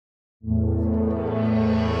Since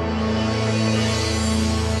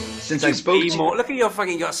Could I you spoke be to more? Look at your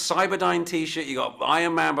fucking. You got a Cyberdyne T-shirt. You got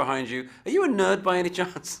Iron Man behind you. Are you a nerd by any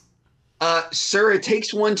chance? Sir, it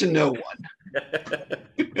takes one to know one.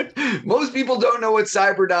 Most people don't know what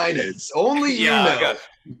Cyberdyne is. Only you Yeah, I know. guess.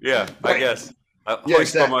 Yeah, I Right. guess. I Yeah,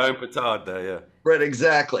 hoist by exactly. my own petard there. Yeah. Right,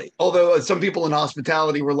 exactly. Although some people in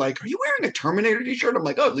hospitality were like, "Are you wearing a Terminator t-shirt?" I'm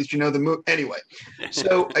like, "Oh, at least you know the movie." Anyway,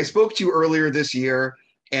 so I spoke to you earlier this year,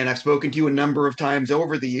 and I've spoken to you a number of times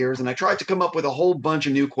over the years, and I tried to come up with a whole bunch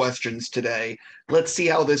of new questions today. Let's see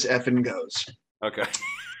how this effing goes. Okay.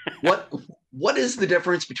 What what is the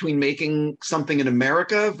difference between making something in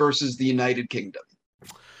America versus the United Kingdom?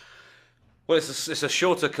 Well, it's a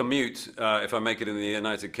shorter commute if I make it in the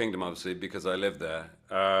United Kingdom, obviously, because I live there.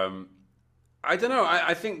 I don't know.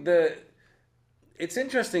 I think that it's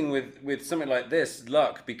interesting with something like this,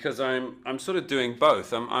 Luck, because I'm sort of doing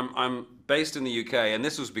both. I'm based in the UK, and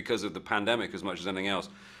this was because of the pandemic as much as anything else.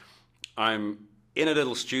 I'm in a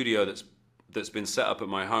little studio that's been set up at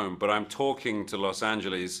my home, but I'm talking to Los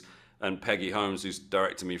Angeles and Peggy Holmes, who's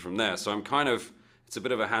directing me from there. So I'm kind of it's a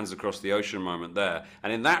bit of a hands across the ocean moment there.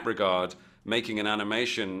 And in that regard, making an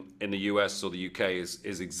animation in the US or the UK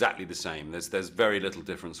is exactly the same. There's very little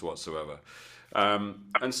difference whatsoever.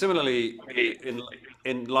 And similarly,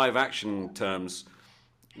 in live action terms,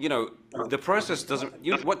 the process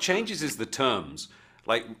doesn't. What changes is the terms.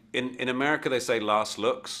 Like in America, they say last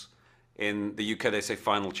looks. In the UK, they say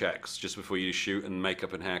final checks just before you shoot, and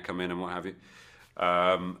makeup and hair come in and what have you.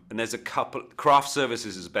 And there's a couple. Craft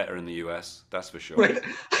services is better in the US, that's for sure. Right.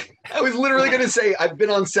 I was literally going to say I've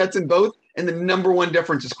been on sets in both, and the number one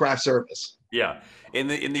difference is craft service. Yeah. In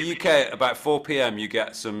the UK, about 4 p.m., you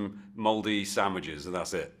get some moldy sandwiches, and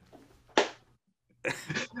that's it.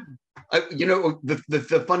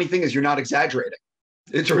 The funny thing is you're not exaggerating.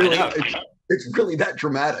 It's I really know. it's really that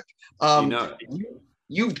dramatic. You Um, know.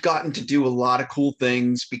 you've gotten to do a lot of cool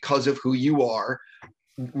things because of who you are.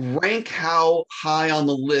 Rank how high on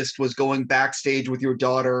the list was going backstage with your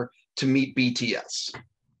daughter to meet BTS.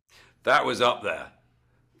 That was up there.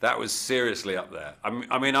 That was seriously up there.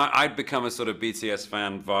 I'd become a sort of BTS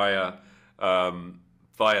fan via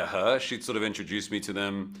her. She'd sort of introduced me to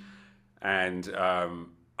them, and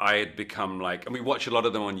I had become like, and we watch a lot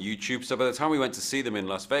of them on YouTube. So by the time we went to see them in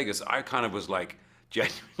Las Vegas, I kind of was like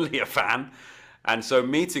genuinely a fan, and so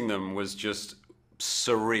meeting them was just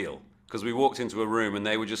surreal because we walked into a room and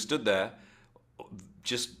they were just stood there,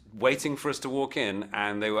 just waiting for us to walk in,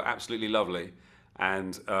 and they were absolutely lovely,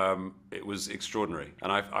 and it was extraordinary,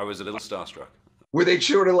 and I was a little starstruck. Were they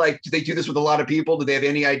sort of like, do they do this with a lot of people? Do they have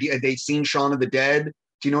any idea? Had they seen Shaun of the Dead?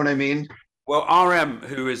 Do you know what I mean? Well, RM,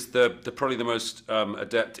 who is the probably the most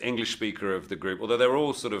adept English speaker of the group, although they're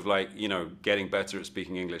all sort of like getting better at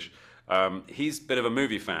speaking English. He's a bit of a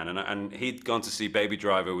movie fan, and he'd gone to see Baby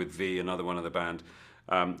Driver with V, another one of the band.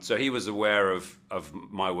 So he was aware of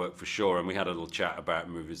my work for sure, and we had a little chat about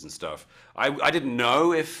movies and stuff. I didn't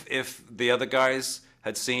know if the other guys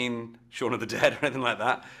had seen Shaun of the Dead or anything like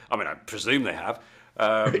that. I mean, I presume they have,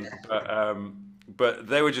 but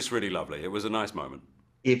they were just really lovely. It was a nice moment.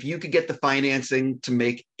 If you could get the financing to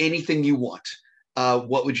make anything you want,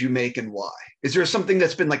 what would you make and why? Is there something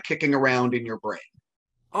that's been like kicking around in your brain?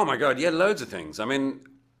 Oh my God, yeah, loads of things. I mean,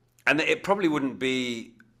 and it probably wouldn't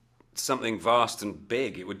be something vast and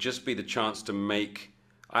big. It would just be the chance to make.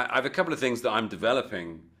 I have a couple of things that I'm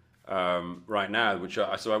developing right now,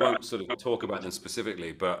 so I won't sort of talk about them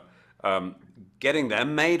specifically, but getting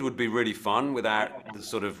them made would be really fun without the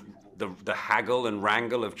sort of the haggle and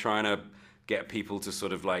wrangle of trying to get people to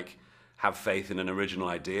sort of like have faith in an original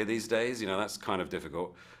idea these days. That's kind of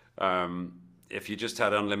difficult. If you just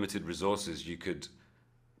had unlimited resources, you could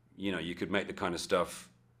make the kind of stuff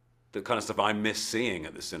I miss seeing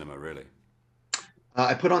at the cinema, really.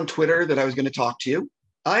 I put on Twitter that I was going to talk to you.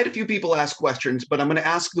 I had a few people ask questions, but I'm going to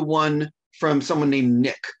ask the one from someone named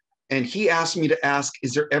Nick. And he asked me to ask,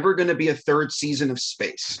 is there ever going to be a third season of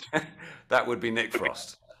Spaced? That would be Nick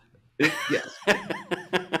Frost. Yes.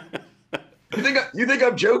 You think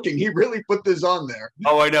I'm joking? He really put this on there.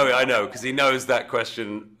 Oh, I know, because he knows that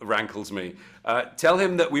question rankles me. Tell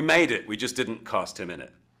him that we made it. We just didn't cast him in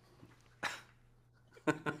it.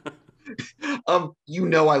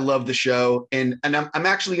 I love the show, and I'm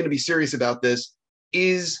actually going to be serious about this.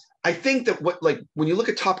 Is I think that what like when you look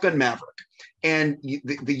at Top Gun Maverick and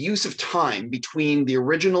the use of time between the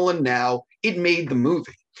original and now, it made the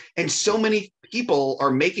movie. And so many people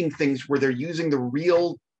are making things where they're using the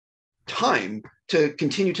real time to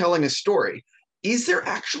continue telling a story. Is there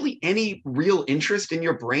actually any real interest in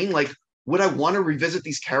your brain? Like, would I want to revisit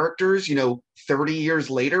these characters, 30 years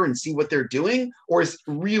later and see what they're doing? Or is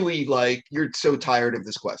really like, you're so tired of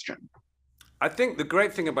this question? I think the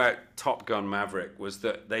great thing about Top Gun Maverick was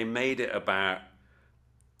that they made it about,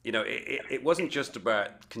 it wasn't just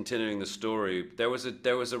about continuing the story. There was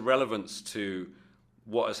a relevance to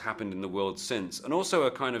what has happened in the world since, and also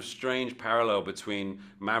a kind of strange parallel between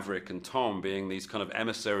Maverick and Tom being these kind of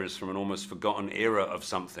emissaries from an almost forgotten era of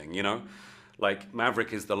something. Like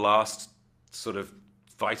Maverick is the last sort of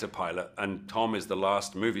fighter pilot, and Tom is the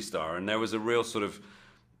last movie star, and there was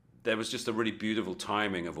just a really beautiful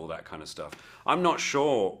timing of all that kind of stuff. I'm not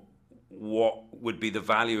sure what would be the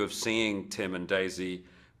value of seeing Tim and Daisy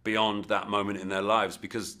beyond that moment in their lives,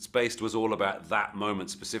 because Spaced was all about that moment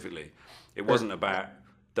specifically. It wasn't about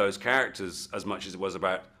those characters as much as it was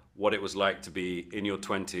about what it was like to be in your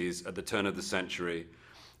 20s at the turn of the century,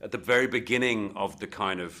 at the very beginning of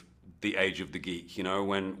the age of the geek,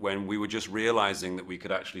 when we were just realizing that we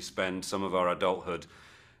could actually spend some of our adulthood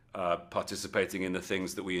participating in the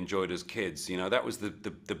things that we enjoyed as kids. That was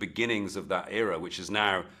the beginnings of that era, which is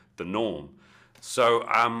now the norm. So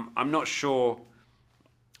I'm not sure.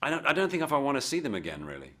 I don't think if I want to see them again,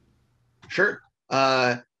 really. Sure.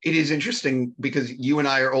 It is interesting because you and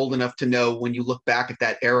I are old enough to know when you look back at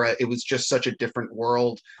that era, it was just such a different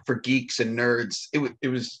world for geeks and nerds. It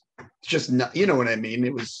was just not, you know what I mean?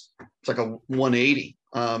 It's like a 180.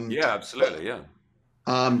 Yeah, absolutely. Yeah.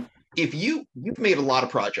 If you've made a lot of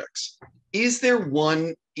projects, is there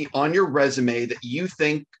one on your resume that you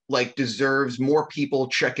think like deserves more people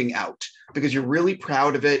checking out because you're really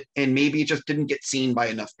proud of it and maybe it just didn't get seen by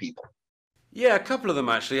enough people? Yeah, a couple of them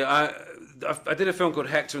actually. I did a film called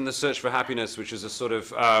Hector and the Search for Happiness, which is a sort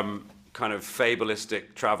of kind of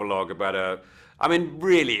fabulistic travelogue about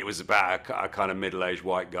really it was about a kind of middle-aged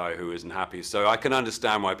white guy who isn't happy. So I can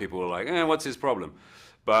understand why people were like, what's his problem?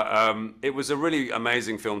 But it was a really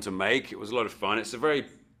amazing film to make. It was a lot of fun. It's a very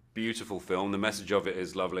beautiful film. The message of it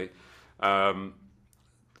is lovely. And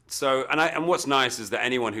what's nice is that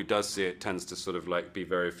anyone who does see it tends to sort of like be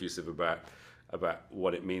very effusive about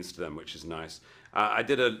what it means to them, which is nice. I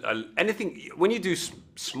did anything when you do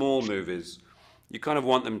small movies, you kind of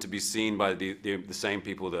want them to be seen by the same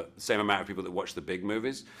amount of people that watch the big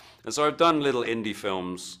movies. And so I've done little indie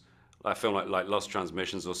films, a film like Lost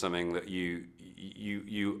Transmissions or something that you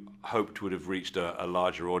hoped would have reached a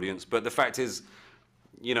larger audience. But the fact is,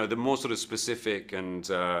 the more sort of specific and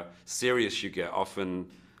serious you get, often,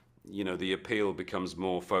 the appeal becomes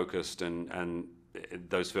more focused, and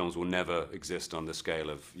those films will never exist on the scale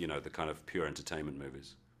of, the kind of pure entertainment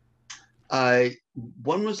movies.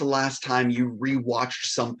 When was the last time you rewatched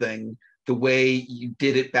something the way you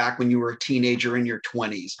did it back when you were a teenager in your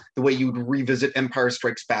 20s, the way you'd revisit Empire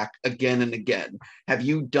Strikes Back again and again? Have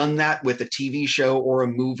you done that with a TV show or a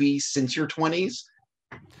movie since your 20s?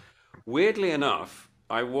 Weirdly enough,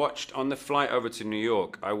 I watched, on the flight over to New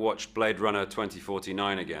York, I watched Blade Runner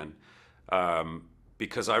 2049 again,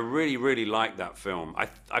 because I really, really like that film.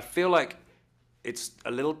 I feel like it's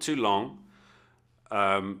a little too long.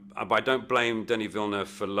 But I don't blame Denis Villeneuve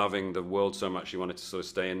for loving the world so much he wanted to sort of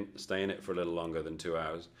stay in it for a little longer than 2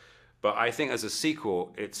 hours. But I think as a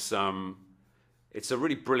sequel, it's a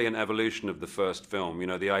really brilliant evolution of the first film.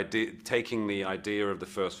 The idea, taking the idea of the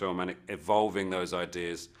first film and evolving those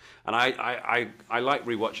ideas. And I like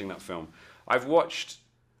rewatching that film. I've watched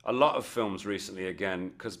a lot of films recently again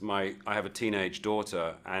because I have a teenage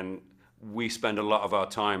daughter, and we spend a lot of our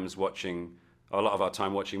time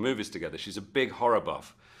watching movies together. She's a big horror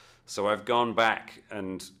buff. So I've gone back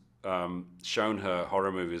and shown her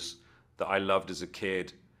horror movies that I loved as a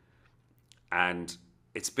kid. And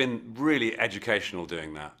it's been really educational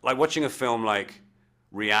doing that. Like watching a film like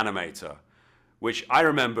Reanimator, which I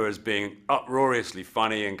remember as being uproariously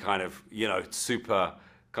funny and kind of, super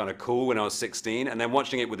kind of cool when I was 16. And then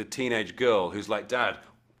watching it with a teenage girl who's like, Dad,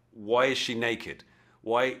 why is she naked?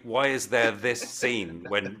 Why is there this scene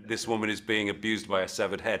when this woman is being abused by a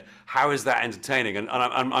severed head? How is that entertaining? And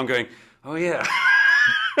I'm going, oh yeah.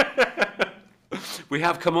 We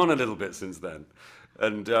have come on a little bit since then.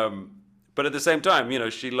 And but at the same time,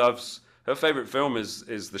 she loves, her favorite film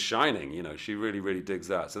is The Shining. She really, really digs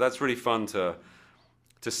that. So that's really fun to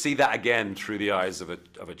see that again through the eyes of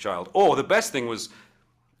a child. Or the best thing was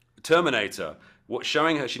Terminator.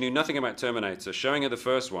 Showing her, she knew nothing about Terminator, showing her the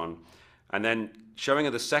first one, and then showing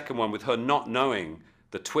her the second one with her not knowing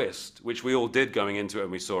the twist, which we all did going into it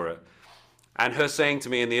when we saw it. And her saying to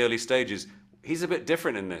me in the early stages, he's a bit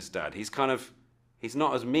different in this, Dad. He's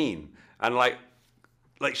not as mean. And like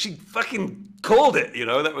she fucking called it,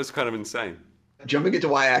 that was kind of insane. Jumping into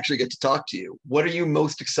why I actually get to talk to you, what are you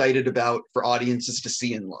most excited about for audiences to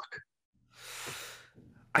see in Luck?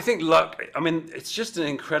 I think luck, I mean, it's just an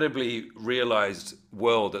incredibly realized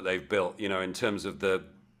world that they've built, you know, in terms of the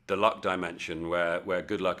luck dimension where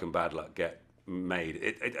good luck and bad luck get made.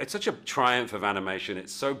 It's such a triumph of animation.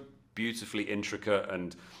 It's so beautifully intricate,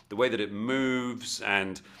 and the way that it moves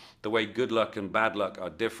and the way good luck and bad luck are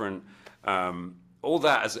different. All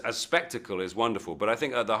that as spectacle is wonderful. But I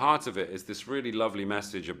think at the heart of it is this really lovely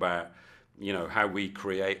message about, you know, how we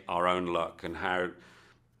create our own luck and how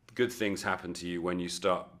good things happen to you when you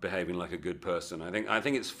start behaving like a good person. I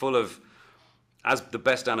think it's full of, as the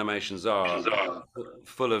best animations are,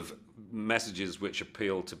 full of messages which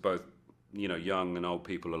appeal to both, you know, young and old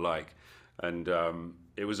people alike. And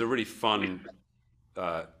it was a really fun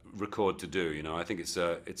record to do. You know, I think it's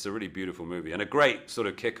a really beautiful movie and a great sort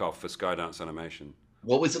of kickoff for Skydance animation.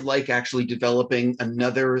 What was it like actually developing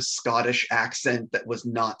another Scottish accent that was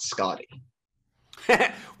not Scotty?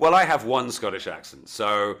 Well, I have one Scottish accent,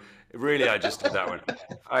 so really I just did that one.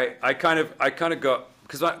 I kind of got,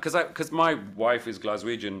 because my wife is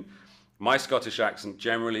Glaswegian. My Scottish accent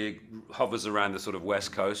generally hovers around the sort of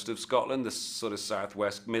west coast of Scotland, the sort of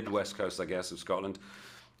southwest, mid-west coast, I guess, of Scotland.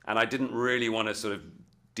 And I didn't really want to sort of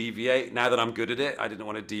deviate. Now that I'm good at it, I didn't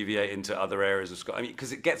want to deviate into other areas of Scotland. I mean,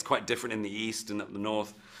 because it gets quite different in the east and up the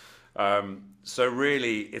north. So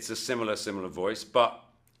really, it's a similar voice. But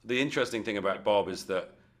the interesting thing about Bob is that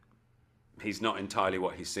he's not entirely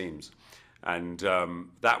what he seems. And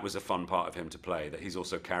that was a fun part of him to play, that he's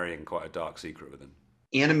also carrying quite a dark secret with him.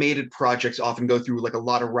 Animated projects often go through like a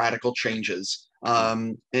lot of radical changes.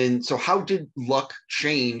 And so how did luck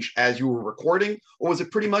change as you were recording? Or was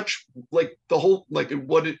it pretty much like the whole, like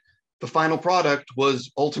the final product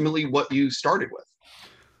was ultimately what you started with?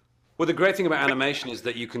 Well, the great thing about animation is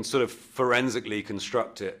that you can sort of forensically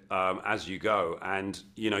construct it as you go, and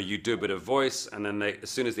you know, you do a bit of voice, and then as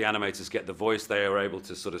soon as the animators get the voice, they are able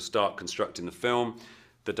to sort of start constructing the film.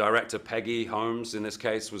 The director, Peggy Holmes, in this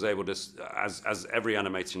case, was able to, as every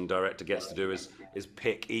animation director gets to do, is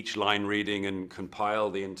pick each line reading and compile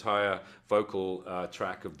the entire vocal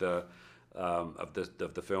track of the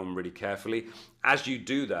film really carefully. As you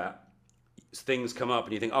do that, things come up,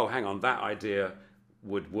 and you think, oh, hang on, that idea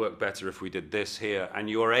would work better if we did this here, and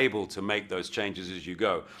you're able to make those changes as you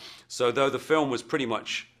go. So though the film was pretty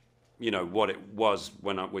much, you know, what it was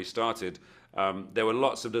when we started, there were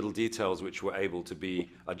lots of little details which were able to be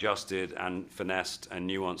adjusted and finessed and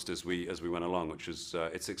nuanced as we went along, which was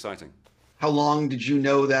it's exciting. How long did you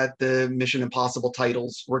know that the Mission Impossible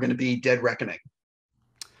titles were going to be Dead Reckoning?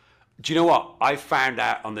 Do you know what? I found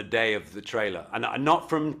out on the day of the trailer, and not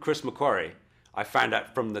from Chris McQuarrie. I found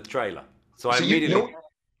out from the trailer. So I immediately,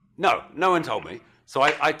 no one told me. So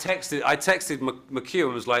I texted McHugh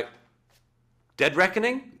and was like, Dead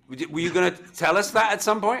Reckoning? Were you going to tell us that at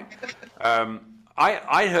some point?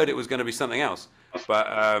 I heard it was going to be something else, but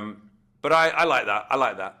I like that. I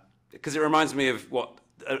like that because it reminds me of what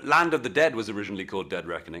Land of the Dead was originally called, Dead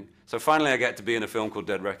Reckoning. So finally I get to be in a film called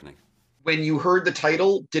Dead Reckoning. When you heard the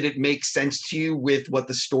title, did it make sense to you with what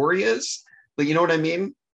the story is? But you know what I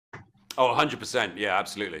mean? Oh, 100%. Yeah,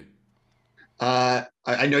 absolutely. I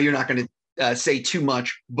know you're not going to say too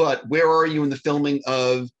much, but where are you in the filming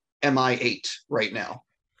of MI8 right now?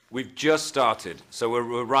 We've just started, so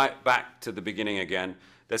we're right back to the beginning again.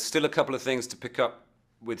 There's still a couple of things to pick up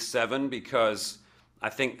with 7 because I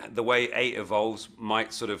think the way 8 evolves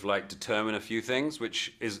might sort of like determine a few things,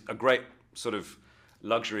 which is a great sort of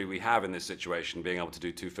luxury we have in this situation, being able to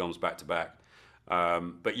do 2 films back to back.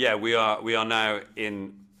 But yeah, we are now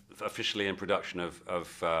officially in production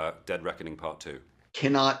of Dead Reckoning Part 2.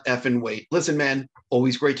 Cannot effing wait. Listen, man,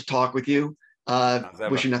 always great to talk with you.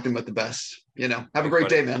 Wish you nothing but the best. You know, have a great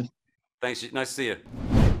day, man. Thanks. Nice to see you.